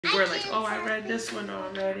We're like, oh, I read this one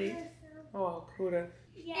already. Oh, Kuda.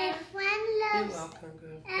 Yeah. You're welcome,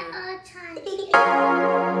 girl. At all times.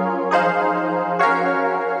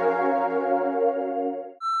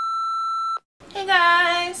 Hey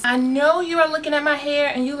guys, I know you are looking at my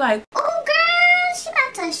hair and you like, oh girl, she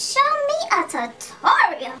about to show me a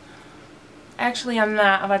tutorial. Actually, I'm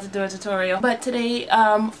not about to do a tutorial, but today,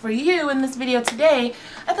 for you in this video today,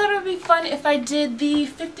 I thought it would be fun if I did the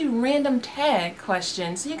 50 random tag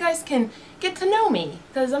question so you guys can get to know me,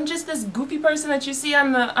 because I'm just this goofy person that you see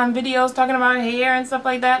on videos talking about hair and stuff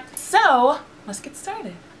like that. So, let's get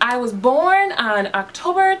started. I was born on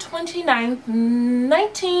October 29th,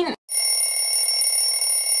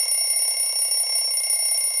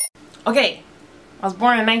 Okay, I was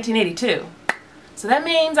born in 1982. So that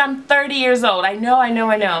means I'm 30 years old. I know.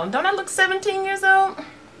 Don't I look 17 years old?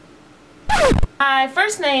 My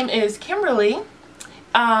first name is Kimberly,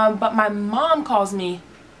 but my mom calls me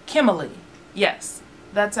Kimberly. Yes,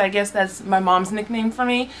 I guess that's my mom's nickname for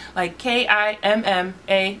me, like K-I-M-M-A-L-E-E,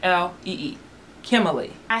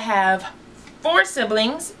 Kimberly. I have 4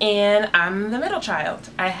 siblings and I'm the middle child.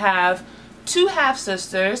 I have 2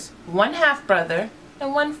 half-sisters, 1 half-brother,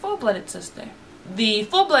 and 1 full-blooded sister. The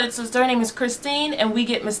full-blooded sister, her name is Christine, and we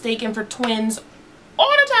get mistaken for twins all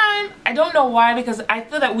the time. I don't know why, because I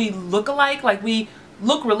feel that we look alike, like we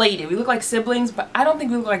look related. We look like siblings, but I don't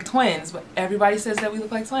think we look like twins, but everybody says that we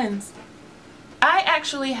look like twins. I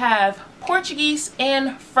actually have Portuguese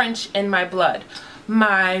and French in my blood.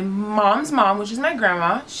 My mom's mom, which is my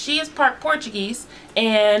grandma, she is part Portuguese,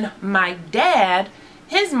 and my dad,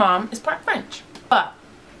 his mom, is part French. But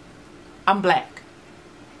I'm black,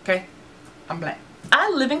 okay? I'm black. I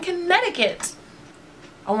live in Connecticut.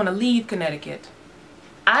 I want to leave Connecticut.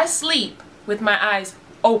 I sleep with my eyes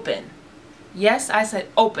open. Yes, I said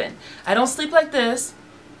open. I don't sleep like this,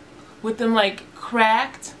 with them like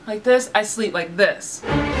cracked like this. I sleep like this.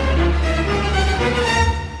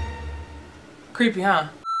 Creepy, huh?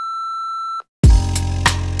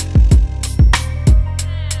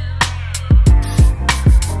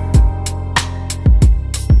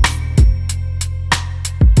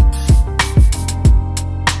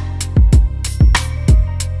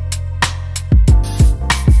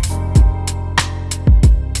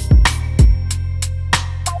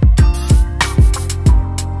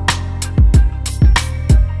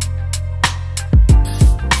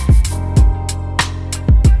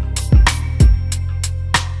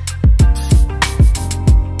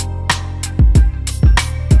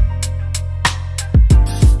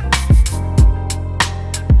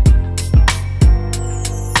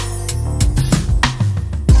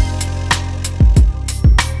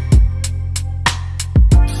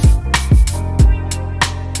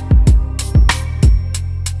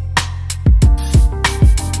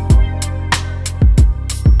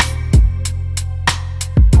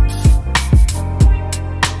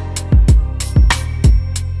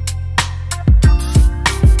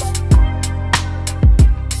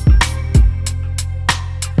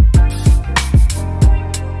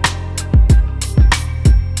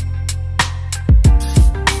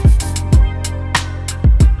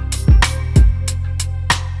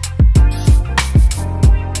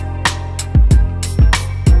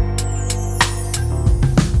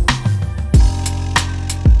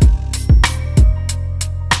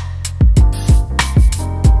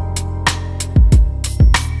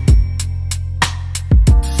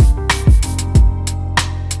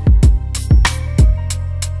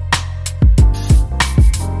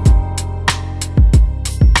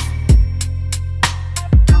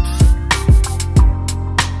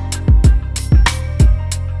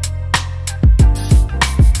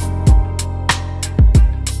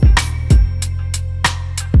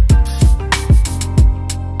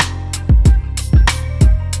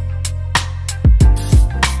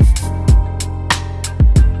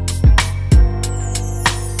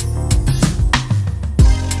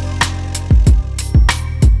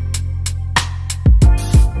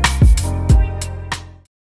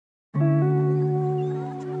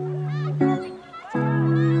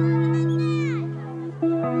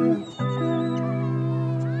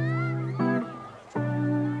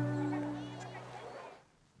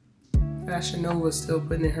 Fashion Nova's still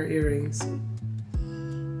putting in her earrings.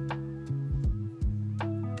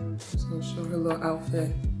 Just gonna show her little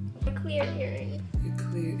outfit. A clear earring. The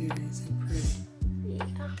clear earrings are pretty. Yeah.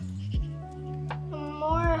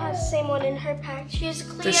 Amora has the same one in her pack. She has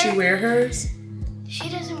clear. Does she wear hers? She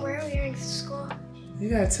doesn't wear earrings to school. You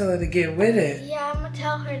gotta tell her to get with it. Yeah, I'm gonna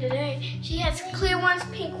tell her today. She has clear ones,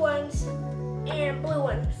 pink ones, and blue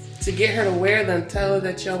ones. To get her to wear them, tell her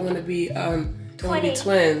that y'all wanna be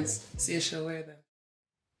twins. See if she'll wear them.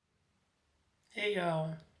 Hey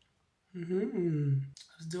y'all. I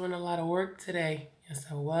was doing a lot of work today. Yes,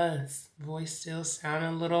 I was. Voice still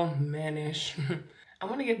sounding a little mannish. I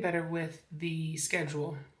want to get better with the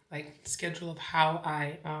schedule, like schedule of how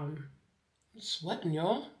I'm sweating,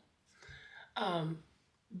 y'all.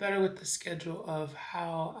 Better with the schedule of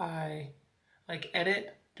how I like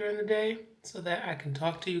edit during the day so that I can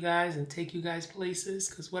talk to you guys and take you guys places.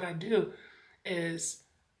 Because what I do is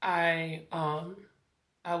I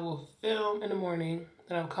will film in the morning,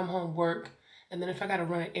 then I'll come home, work, and then if I gotta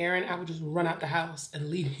run an errand, I would just run out the house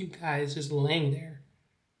and leave you guys just laying there.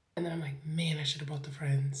 And then I'm like, man, I should have brought the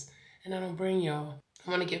friends. And I don't bring y'all.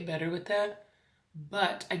 I wanna get better with that,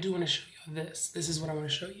 but I do wanna show y'all this. This is what I wanna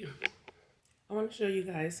show you. I wanna show you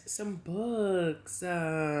guys some books.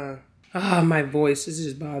 My voice is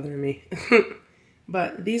just bothering me.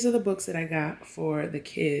 But these are the books that I got for the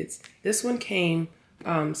kids. This one came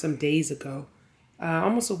some days ago.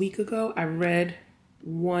 Almost a week ago, I read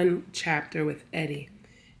one chapter with Eddie,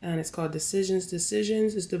 and it's called Decisions.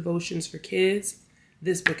 Decisions is Devotions for Kids.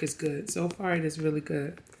 This book is good. So far, it is really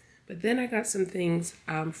good. But then I got some things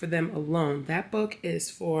for them alone. That book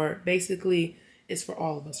is for, basically, it's for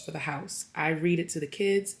all of us, for the house. I read it to the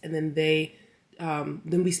kids, and then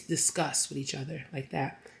then we discuss with each other like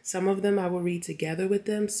that. Some of them I will read together with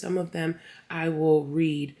them. Some of them I will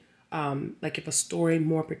read like if a story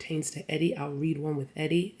more pertains to Eddie, I'll read one with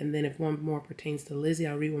Eddie. And then if one more pertains to Lizzie,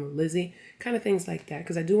 I'll read one with Lizzie. Kind of things like that.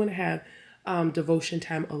 Because I do want to have devotion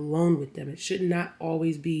time alone with them. It should not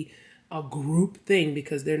always be a group thing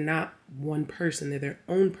because they're not one person. They're their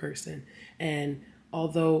own person. And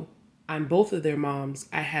although I'm both of their moms,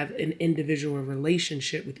 I have an individual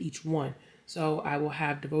relationship with each one. So I will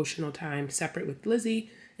have devotional time separate with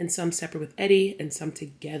Lizzie and some separate with Eddie and some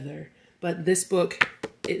together. But this book,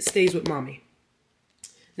 it stays with mommy.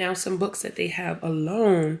 Now, some books that they have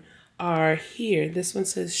alone are here. This one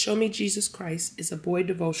says, Show Me Jesus Christ is a boy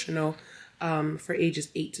devotional for ages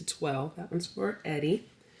 8 to 12. That one's for Eddie.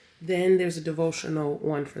 Then there's a devotional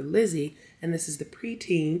one for Lizzie, and this is the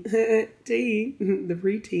preteen, the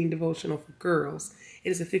preteen devotional for girls.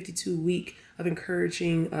 It is a 52-week of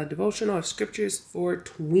encouraging devotional of scriptures for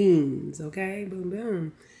tweens, okay? Boom,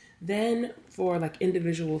 boom. Then for like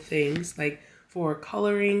individual things, like for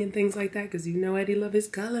coloring and things like that, because you know Eddie loves his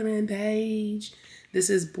coloring page.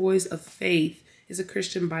 This is Boys of Faith. It's a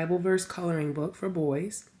Christian Bible verse coloring book for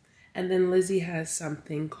boys. And then Lizzie has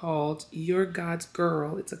something called You're God's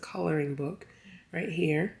Girl. It's a coloring book right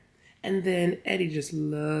here. And then Eddie just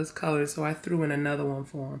loves coloring, so I threw in another one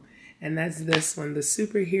for him. And that's this one, the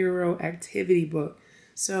Superhero Activity Book.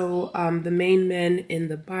 So the main men in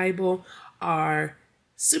the Bible are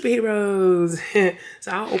superheroes.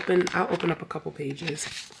 So I'll open up a couple pages.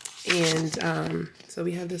 And so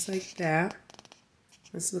we have this like that.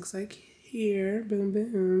 This looks like here. Boom,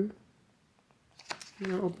 boom.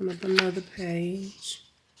 And I'll open up another page.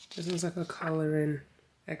 This one's like a coloring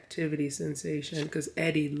activity sensation because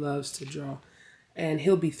Eddie loves to draw. And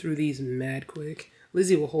he'll be through these mad quick.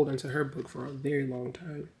 Lizzie will hold onto her book for a very long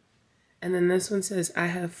time. And then this one says, I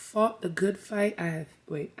have fought the good fight. I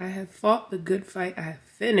have fought the good fight. I have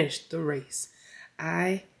finished the race.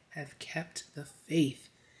 I have kept the faith.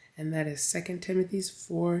 And that is 2 Timothy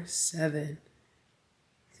 4:7.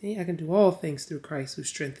 See, I can do all things through Christ who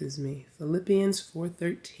strengthens me. Philippians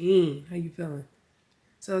 4:13. How you feeling?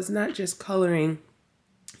 So it's not just coloring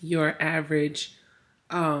your average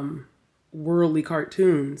worldly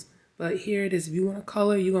cartoons. But here it is. If you want to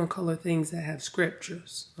color, you're going to color things that have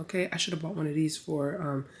scriptures. Okay? I should have bought one of these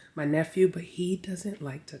for my nephew, but he doesn't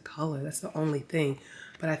like to color. That's the only thing.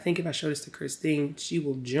 But I think if I show this to Christine, she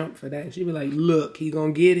will jump for that. She'll be like, look, he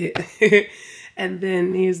going to get it. And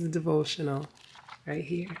then here's the devotional right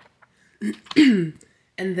here. And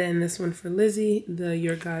then this one for Lizzie, the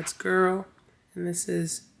You're God's Girl. And this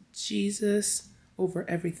is Jesus over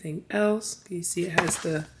everything else. You see it has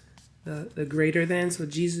the greater than, so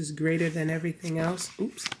Jesus is greater than everything else.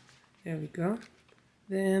 Oops, there we go.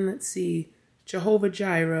 Then let's see, Jehovah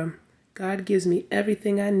Jireh, God gives me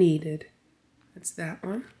everything I needed. That's that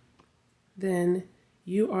one. Then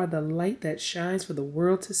you are the light that shines for the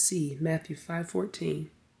world to see, Matthew 5:14.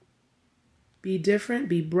 Be different,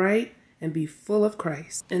 be bright, and be full of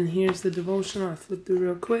Christ. And here's the devotional. I'll flip through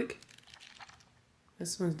real quick.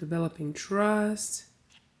 This one's developing trust,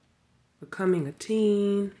 becoming a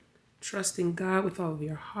teen, trusting God with all of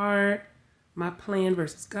your heart, my plan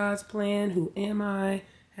versus God's plan, who am I,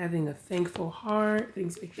 having a thankful heart,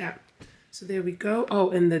 things like that. So there we go. Oh,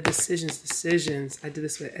 and the decisions. I did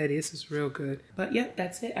this with Eddie. This is real good. But yep,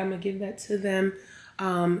 that's it. I'm going to give that to them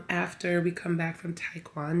after we come back from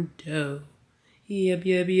Taekwondo.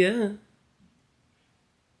 Yep.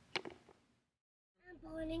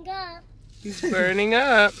 He's burning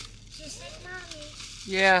up. Just like mommy.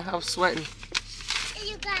 Yeah, I was sweating. Hey,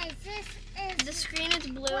 you guys, this is... The screen is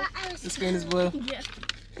blue. The screen is blue? Yeah.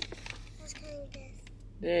 I was kind of this.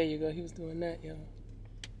 There you go. He was doing that, yo.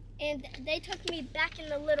 And they took me back in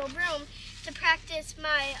the little room to practice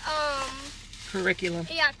my, curriculum.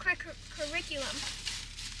 Yeah, curriculum.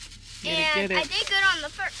 Get it. I did good on the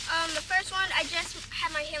first one. I just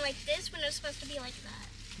had my hand like this when it was supposed to be like that.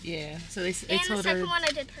 Yeah. So they told her. And the second one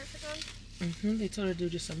I did perfect on. They told her to do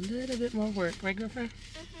just a little bit more work, right, girlfriend?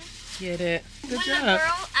 Get it. Good when job. the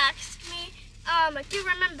girl asked me, do you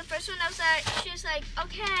remember the first one? She was like,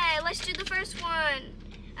 okay, let's do the first one.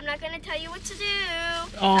 I'm not gonna tell you what to do.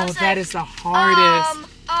 Oh, that is the hardest.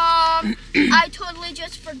 I totally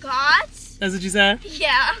just forgot. That's what you said?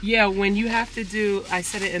 Yeah. Yeah, when you have to do, I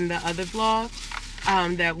said it in the other vlog,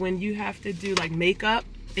 that when you have to do like makeup,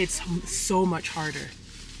 it's so much harder.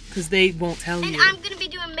 Because they won't tell you. And I'm going to be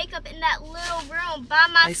doing makeup in that little room by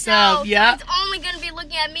myself. Yeah. So it's only going to be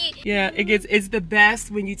looking at me. Yeah, it's the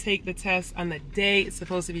best when you take the test on the day it's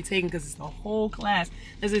supposed to be taken because it's the whole class.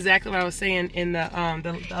 That's exactly what I was saying in the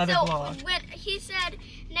other vlog. So when he said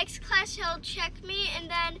next class he'll check me, and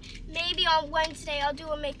then maybe on Wednesday I'll do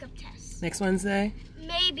a makeup test. Next Wednesday?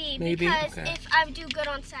 Maybe. Because okay. if I do good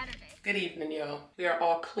on Saturday. Good evening, y'all. We are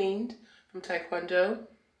all cleaned from Taekwondo,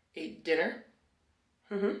 ate dinner.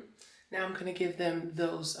 Now I'm gonna give them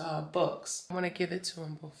those books. I want to give it to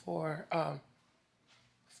them before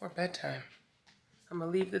bedtime. I'm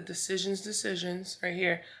gonna leave the decisions right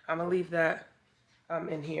here. I'm gonna leave that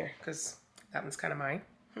in here because that one's kind of mine.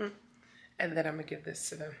 And then I'm gonna give this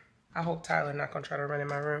to them. I hope Tyler not gonna try to run in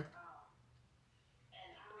my room.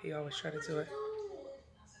 He always try to do it.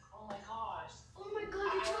 Oh my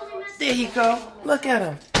God, you totally messed up. There you go. Look at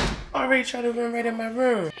him. Already tried to run right in my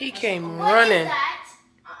room. He came running. What is that?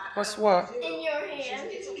 What's what? In your hand.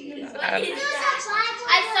 I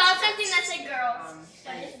saw something that said girls.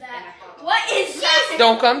 What is that? What is that?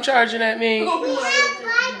 Don't come charging at me. We have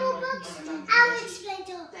Bible books. I'll explain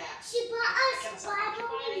to her. She bought us Bible,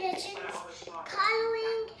 religions,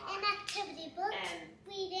 coloring, and activity books,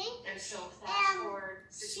 reading. And she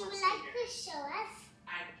would like to show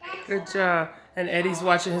us. Good job. And Eddie's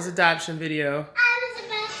watching his adoption video. I was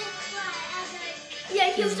about to cry.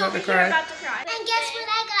 Yeah, he was over here about to cry. And guess what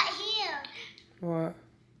I got here? What?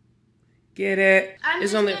 Get it? I'm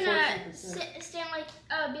it's just only gonna stand like,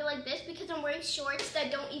 be like this because I'm wearing shorts that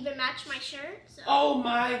don't even match my shirt. So. Oh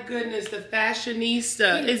my goodness, the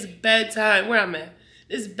fashionista. It's bedtime. Where I'm at?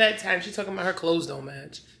 It's bedtime. She's talking about her clothes don't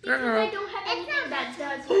match. Girl. Because I don't have anything that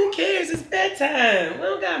does. Who cares? It's bedtime. We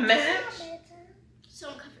don't got match. So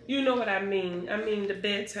I'm covering. You know what I mean. I mean the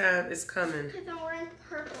bedtime is coming. Because I'm wearing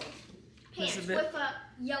purple pants with a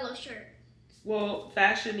yellow shirt. Well,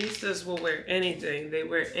 fashionistas will wear anything. They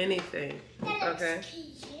wear anything. Okay?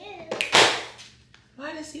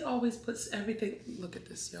 Why does he always put everything? Look at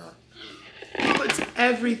this, y'all. He puts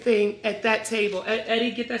everything at that table.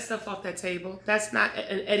 Eddie, get that stuff off that table. That's not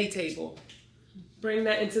an Eddie table. Bring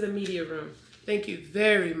that into the media room. Thank you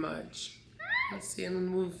very much. Let's see him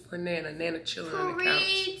move for Nana. Nana chilling on the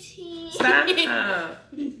couch. Stop.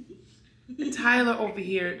 Tyler over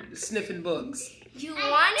here sniffing books. You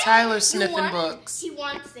want it? Tyler's sniffing books. He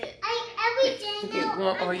wants it. You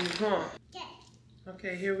want all you want.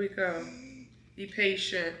 Okay, here we go. Be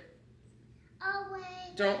patient.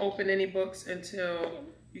 Don't open any books until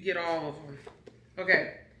you get all of them.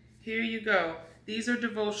 Okay, here you go. These are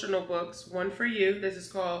devotional books. One for you. This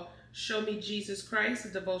is called Show Me Jesus Christ, a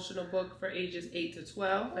devotional book for ages 8 to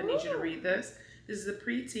 12. I need you to read this. This is a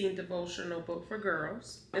preteen devotional book for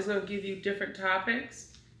girls. It's going to give you different topics.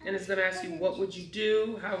 And it's going to ask you, what would you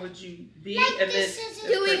do? How would you be? And then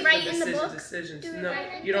do we write in the book? Decisions. No,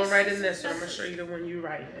 you don't write in this one. I'm going to show you the one you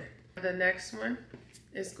write in. The next one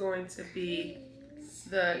is going to be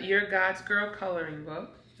the You're God's Girl coloring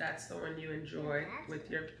book. That's the one you enjoy with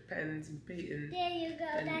your pens and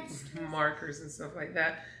markers and stuff like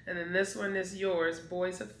that. And then this one is yours,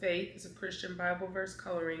 Boys of Faith. It's a Christian Bible verse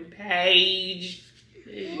coloring page.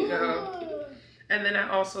 There you go. And then I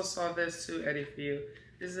also saw this too, Eddie, for you.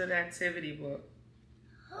 This is an activity book,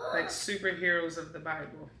 like superheroes of the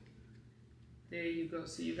Bible. There you go.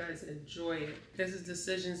 So you guys enjoy it. This is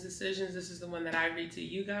Decisions. This is the one that I read to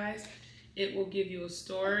you guys. It will give you a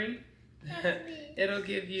story. It'll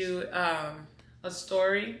give you a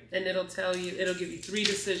story, and it'll give you 3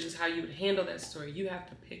 decisions how you would handle that story. You have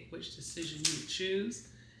to pick which decision you would choose,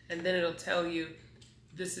 and then it'll tell you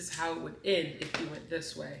this is how it would end if you went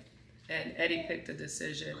this way. And Eddie picked a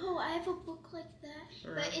decision. Oh, I have a book like that,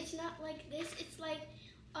 but it's not like this. It's like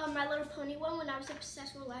My Little Pony one when I was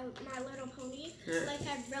obsessed with My Little Pony. Yeah. Like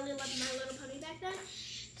I really loved My Little Pony back then.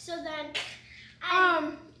 So then,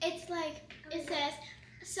 it's like it says.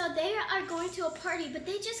 So they are going to a party, but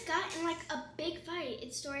they just got in like a big fight.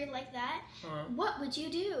 It's story like that. What would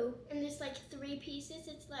you do? And there's like 3 pieces.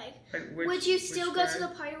 It's like would you still go to the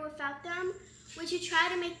party without them? Would you try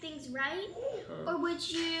to make things right? Or would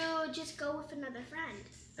you just go with another friend?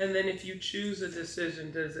 And then if you choose a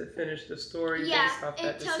decision, does it finish the story Yeah, based off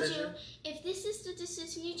that decision? it tells you if this is the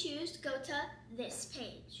decision you choose, go to this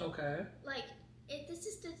page. Okay. Like if this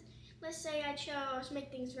is the, let's say I chose make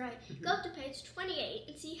things right, go to page 28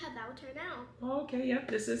 and see how that would turn out. Okay, yep,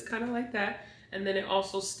 this is kind of like that. And then it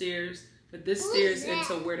also steers, but this steers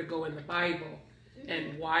into where to go in the Bible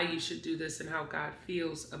and why you should do this and how God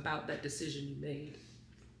feels about that decision you made.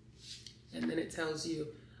 And then it tells you,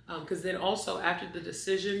 because then also after the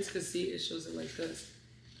decisions, because see, it shows it like this.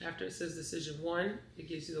 After it says decision 1, it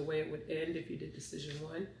gives you the way it would end if you did decision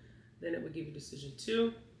 1. Then it would give you decision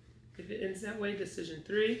 2. If it ends that way, decision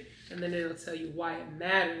 3, and then it'll tell you why it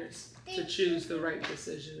matters to choose the right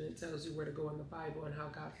decision. It tells you where to go in the Bible and how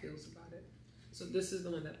God feels about it. So this is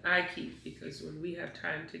the one that I keep because when we have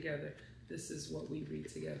time together, this is what we read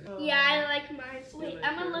together. Yeah, I like mine. Wait, like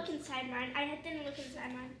I'm gonna yours? look inside mine. I didn't look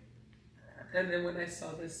inside mine. And then when I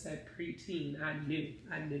saw this said preteen, I knew.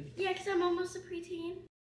 Yeah, because I'm almost a preteen.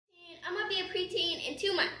 I'm gonna be a preteen in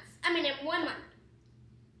 2 months. I mean, in 1 month.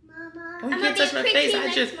 Mama. Oh, you I'm can't gonna touch be a my face.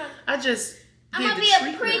 preteen next month. I just I'm gave gonna the be a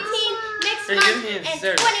treatment. preteen next And your month hands and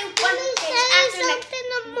dirty. 21 days after next.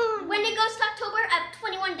 Something When it goes to October, I have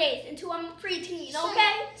 21 days until I'm a preteen,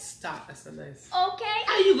 okay? Stop, that's so nice. Okay?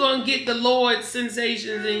 How you gonna get the Lord's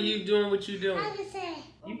sensations and you doing what you doing? How to say?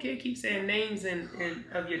 You can't keep saying names and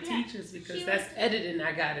of your teachers because that's editing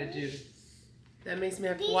I gotta do. That makes me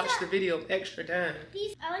have to watch the video extra time.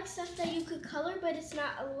 I like stuff that you could color, but it's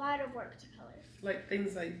not a lot of work to color. Like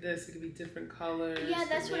things like this, it could be different colors. Yeah,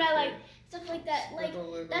 that's to what make I like. it Stuff like that. Like,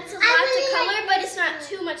 wiggle, wiggle, that's a wiggle. lot to really color, like but this it's not one.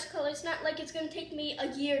 too much color. It's not like it's going to take me a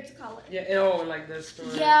year to color. Yeah, oh, like this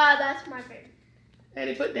one. Yeah, that's my favorite.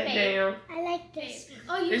 Hey, put that Babe. down. I like this.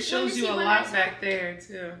 Oh, you It wanna shows you see a what lot I back there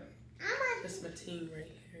too. I'm That's my team right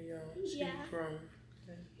here, y'all. She's Yeah. grown.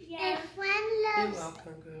 Yeah. If one You're loves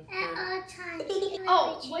welcome, girl. at all times.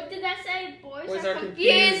 Oh, what did that say? Boys are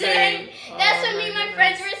confusing. confusing. That's what Oh, me and my my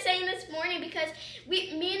friends goodness. were saying this morning because me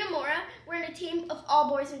and Amora were in a team of all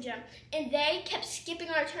boys in gym, and they kept skipping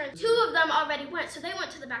our turn. 2 of them already went, so they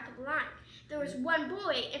went to the back of the line. There was one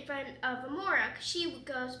boy in front of Amora because she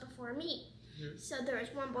goes before me. So there was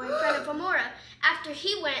one boy in front of Amora. After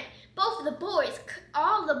he went, both of the boys,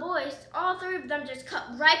 all 3 of them just cut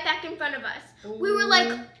right back in front of us. We were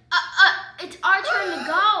like, it's our turn to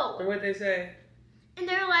go. And what they say? And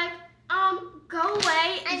they're like, go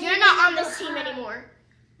away. You're not on this team anymore.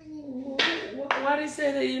 Why they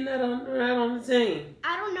say that you're not on the team?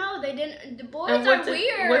 I don't know. They didn't. The boys And are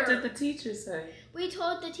weird. What did the teacher say? We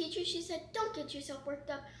told the teacher, she said, don't get yourself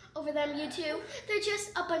worked up over them, you two. They're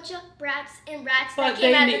just a bunch of brats and rats that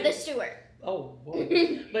came out of the sewer. Oh,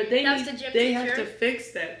 boy. But they That was the gym have teacher. to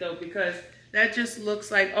fix that, though, because that just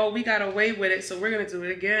looks like, oh, we got away with it, so we're going to do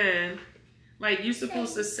it again. Like, you're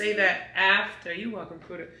supposed to say that after. You're welcome,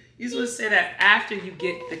 Puerto. You're supposed to say that after you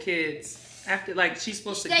get the kids. After, like, she's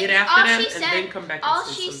supposed to get after them and then come back and all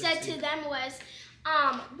say she something said to to you. them was,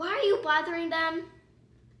 why are you bothering them?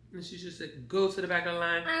 And she just said, go to the back of the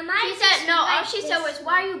line. She said, no, all she said was,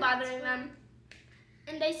 why are you bothering them?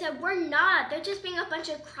 And they said, we're not. They're just being a bunch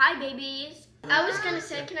of crybabies. I was going to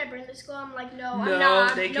say, can I bring this to school? I'm like, no, I'm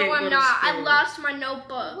not. They No, can't go I'm to not. I school. lost my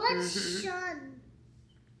notebook. What's shun?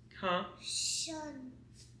 Huh? Shun.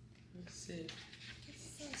 Let's see. It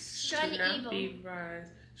says Shun Do not evil. be rise.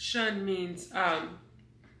 Shun means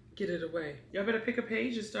get it away. Y'all better pick a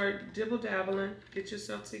page and start dibble-dabbling. Get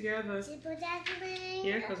yourself together. shun.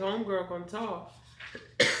 Yeah, because homegirl gonna talk.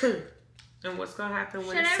 And what's gonna happen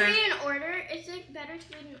when Should it I says... read in order? Is it better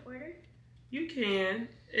to read in order? You can.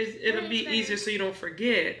 It'll be better? easier so you don't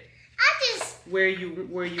forget I just. where you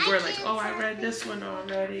were. Like, can't oh, I tell read if this it's one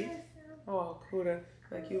already. Oh, cool.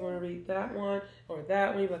 Like, you want to read that one or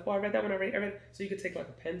that one. You're like, oh, I read that one already. So you could take like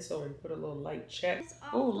a pencil and put a little light check.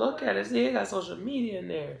 Oh, look at it. See, it got social media in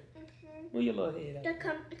there. Where your little head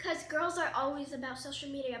at? Because girls are always about social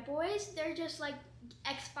media. Boys, they're just like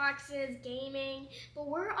Xboxes, gaming. But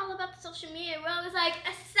we're all about the social media. We're always like,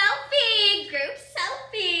 a selfie, group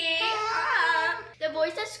selfie. The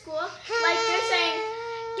boys at school, like they're saying,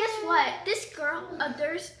 guess what? This girl,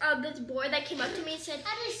 there's this boy that came up to me and said,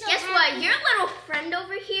 guess what? Your little friend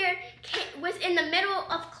over here was in the middle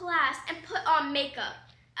of class and put on makeup.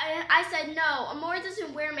 I said no. Amora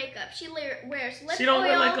doesn't wear makeup. She wears lip oil. She don't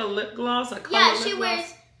wear like a lip gloss, a color Yeah, lip she gloss?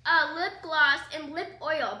 wears lip gloss and lip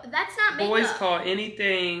oil, but that's not makeup. Boys call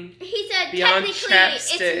anything He said beyond technically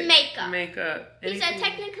chapstick it's makeup. Makeup. He said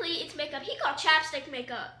technically it's makeup. He called chapstick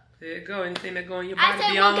makeup. There you go. Anything that go on your body I said,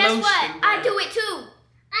 well, beyond guess lotion. what? I do it too.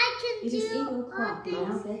 I can It is 8 do o'clock and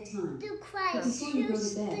now bedtime. do quite Before you go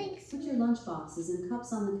to bed, things. put your lunch boxes and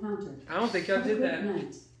cups on the counter. I don't think y'all Have a did great that.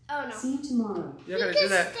 night. Oh no. See you tomorrow. Y'all gotta do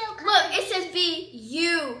that. Look, it says be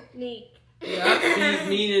unique. Yeah,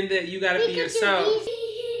 meaning that you gotta be yourself. He's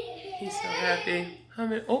He's so happy. I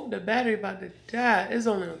mean, oh, the battery about to die. It's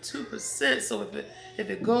only on 2%, so if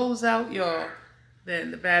it goes out, y'all, then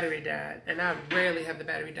the battery died. And I rarely have the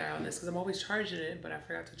battery die on this because I'm always charging it, but I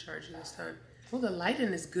forgot to charge it this time. Oh, the lighting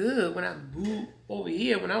is good. When I moved over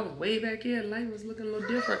here, when I was way back here, the light was looking a little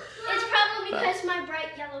different. It's probably because my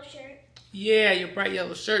bright yellow shirt. Yeah, your bright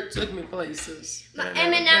yellow shirt took me places. My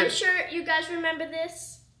M&M shirt, you guys remember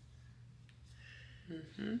this?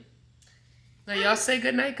 Mm-hmm. Now y'all say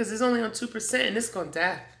goodnight because it's only on 2% and it's gonna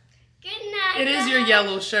die. Good night, It is your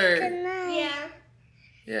yellow shirt. Good night. Yeah.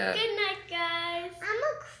 Yeah. Good night, guys. I'm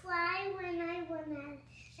gonna cry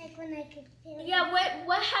when I can feel it. Yeah,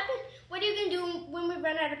 what happened? What are you going to do when we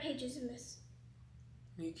run out of pages in this?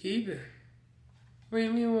 You keep it. What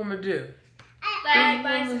do you want me to do? Like,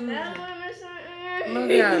 buy some another one or something?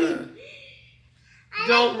 Look at her.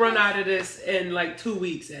 Don't run out of this in like 2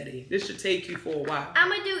 weeks, Eddie. This should take you for a while. I'm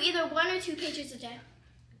going to do either 1 or 2 pages a day.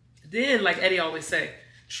 Then, like Eddie always say,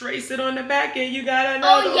 trace it on the back and you got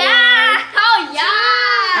another Oh, yeah. one. Oh,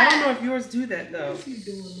 yeah. I don't know if yours do that, though. What's he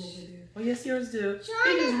doing over there? Oh, yes, yours do.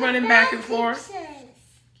 He just running back and forth.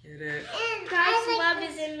 Get it. God's love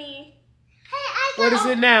is in me. What is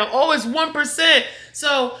it now? Oh, it's 1%.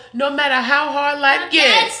 So, no matter how hard life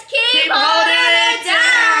gets, keep holding it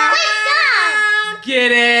down.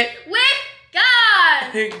 Get it. With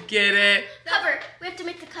God. Get it. Cover. We have to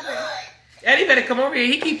make the cover. Eddie better come over here.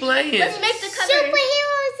 He keep playing. Let's make the cover.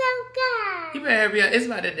 Superheroes of God. He better hurry up. It's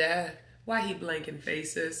about to die. Why he blanking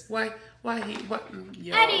faces? Why he, what?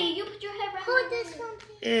 Yo. Eddie, you put your head right Hold here. this one,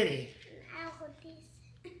 please. Eddie. I'll hold this.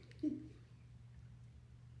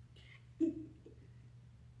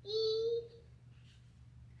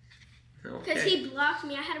 Because Okay. he blocked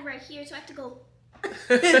me. I had it right here, so I have to go.